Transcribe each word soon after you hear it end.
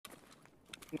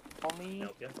Mommy.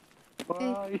 Help you?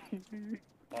 Bye.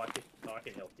 I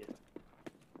can help you.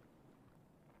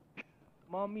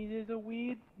 Mommy, there's a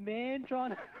weird man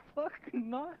trying to fucking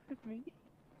knife me.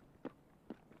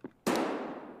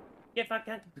 Get fucked,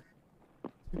 cunt.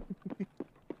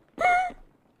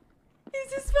 Is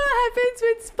this what happens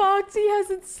when Sparksy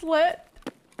hasn't slept?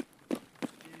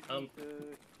 Can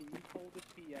you call the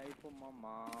PA for my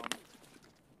mom?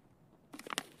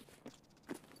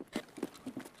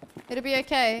 It'll be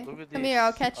okay. Look at Come this. here,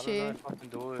 I'll catch I don't know you. if I can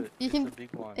do it. You It's can. a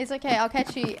big one. It's okay, I'll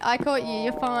catch you. I caught you,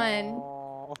 you're fine. Oh.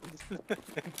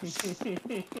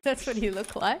 That's what you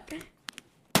look like.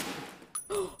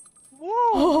 Whoa!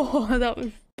 Oh, that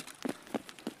was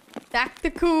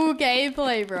tactical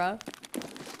gameplay, bro.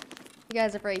 You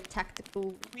guys are very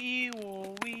tactical. Wee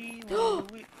Where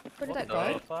did that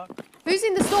go? Fuck? Who's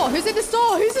in the store? Who's in the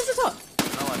store? Who's in the store?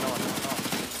 No.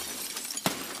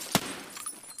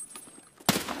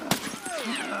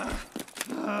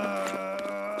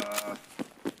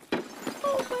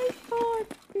 Oh my god,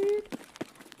 dude.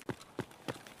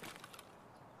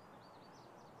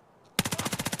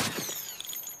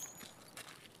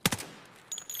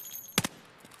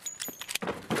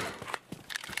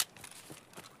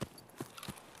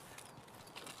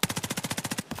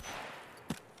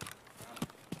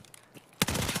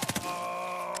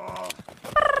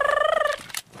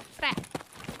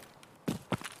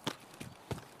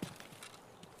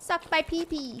 Suck my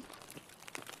pee-pee.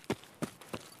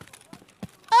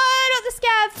 Oh, not the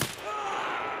scav!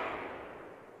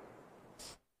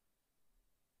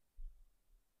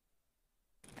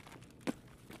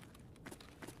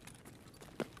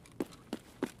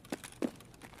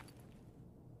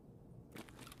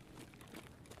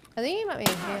 I think he might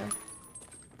be in here.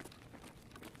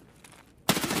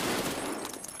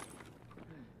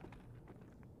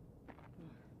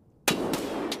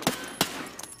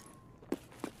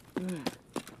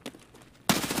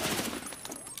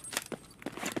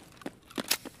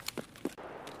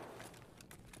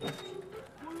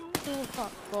 Oh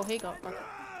fuck. Well, he got fucked.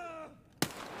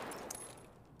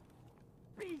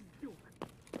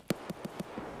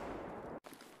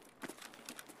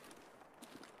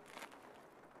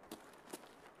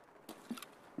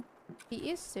 He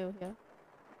is still here.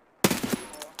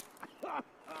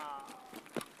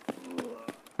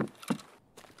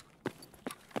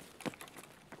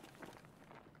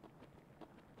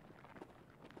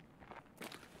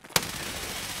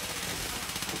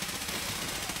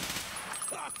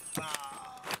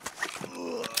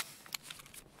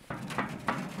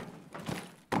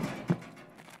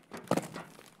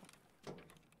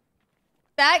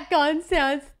 That gun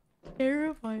sounds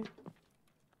terrifying.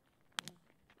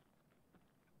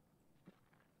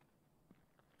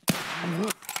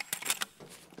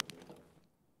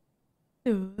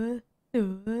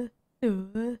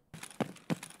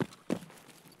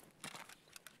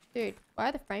 Dude, why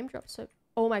are the frame drops so...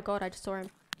 Oh my god, I just saw him.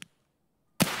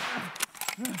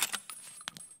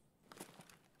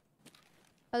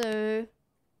 Hello.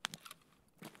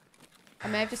 I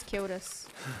may have just killed us.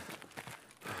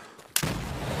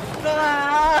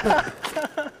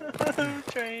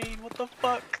 Train, what the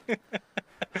fuck?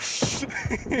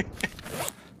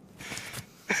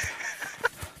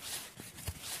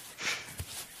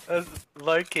 That's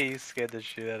low-key scared the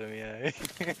shit out of me, eh?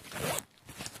 It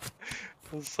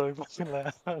was so fucking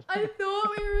loud. I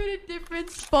thought we were in a different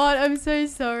spot. I'm so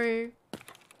sorry.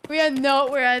 We are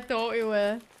not where I thought we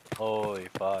were. Holy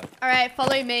fuck. Alright,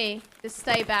 follow me. Just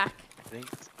stay back. I think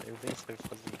everything's so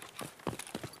fuzzy.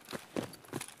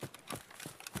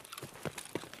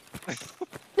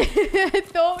 I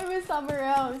thought we were somewhere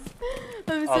else.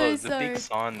 I'm so there's sorry. a big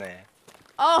sign there.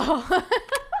 Oh!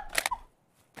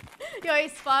 Yo,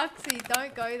 Sparksy,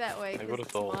 don't go that way. I 'Cause would've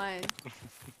it's thought. mine.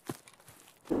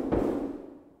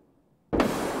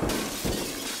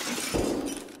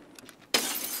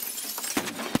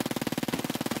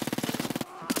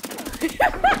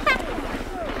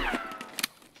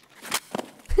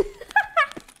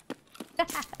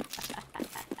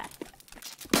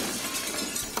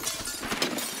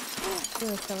 Oh,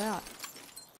 it fell out.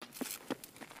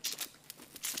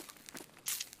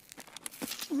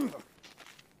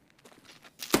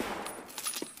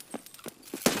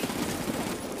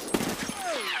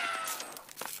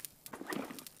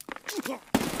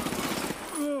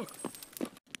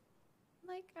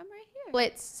 Like, I'm right here.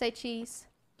 Blitz, say cheese.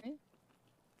 Eh?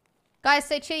 Guys,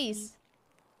 say cheese.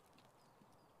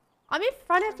 I'm in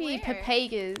front of you, Where?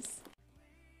 Papagas.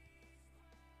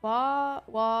 Wah,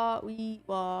 wah, wee,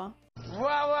 wah.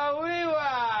 Wah wah wee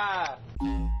wah!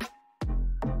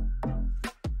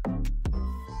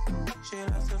 She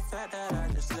loves the fact that I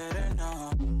just let her know.